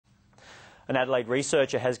An Adelaide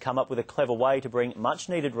researcher has come up with a clever way to bring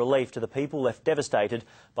much-needed relief to the people left devastated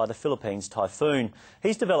by the Philippines typhoon.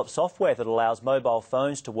 He's developed software that allows mobile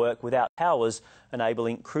phones to work without towers,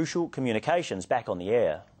 enabling crucial communications back on the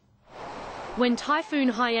air. When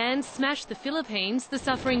Typhoon Haiyan smashed the Philippines, the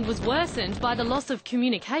suffering was worsened by the loss of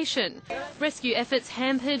communication. Rescue efforts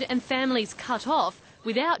hampered and families cut off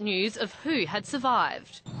without news of who had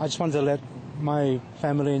survived. I just wanted to let my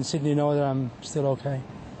family in Sydney know that I'm still okay.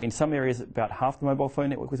 In some areas, about half the mobile phone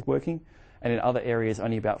network was working, and in other areas,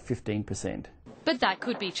 only about 15%. But that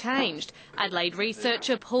could be changed. Adelaide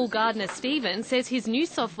researcher Paul Gardner-Stephen says his new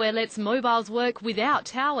software lets mobiles work without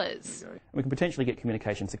towers. We can potentially get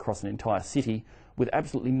communications across an entire city with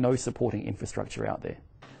absolutely no supporting infrastructure out there.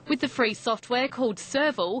 With the free software called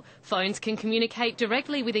Serval, phones can communicate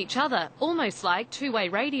directly with each other, almost like two-way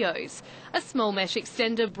radios. A small mesh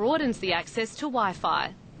extender broadens the access to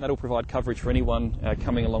Wi-Fi. That'll provide coverage for anyone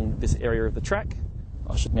coming along this area of the track.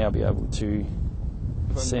 I should now be able to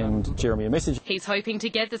send Jeremy a message. He's hoping to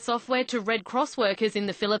get the software to Red Cross workers in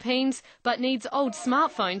the Philippines, but needs old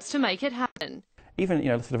smartphones to make it happen. Even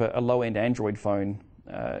sort of a low-end Android phone,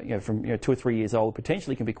 from 2 or 3 years old,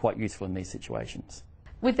 potentially can be quite useful in these situations.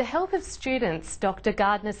 With the help of students, Dr.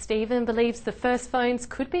 Gardner-Stephen believes the first phones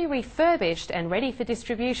could be refurbished and ready for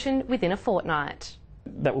distribution within a fortnight.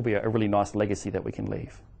 That will be a really nice legacy that we can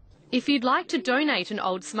leave. If you'd like to donate an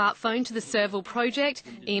old smartphone to the Serval project,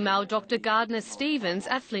 email Dr. Gardner-Stevens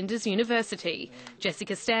at Flinders University.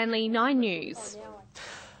 Jessica Stanley, 9 News.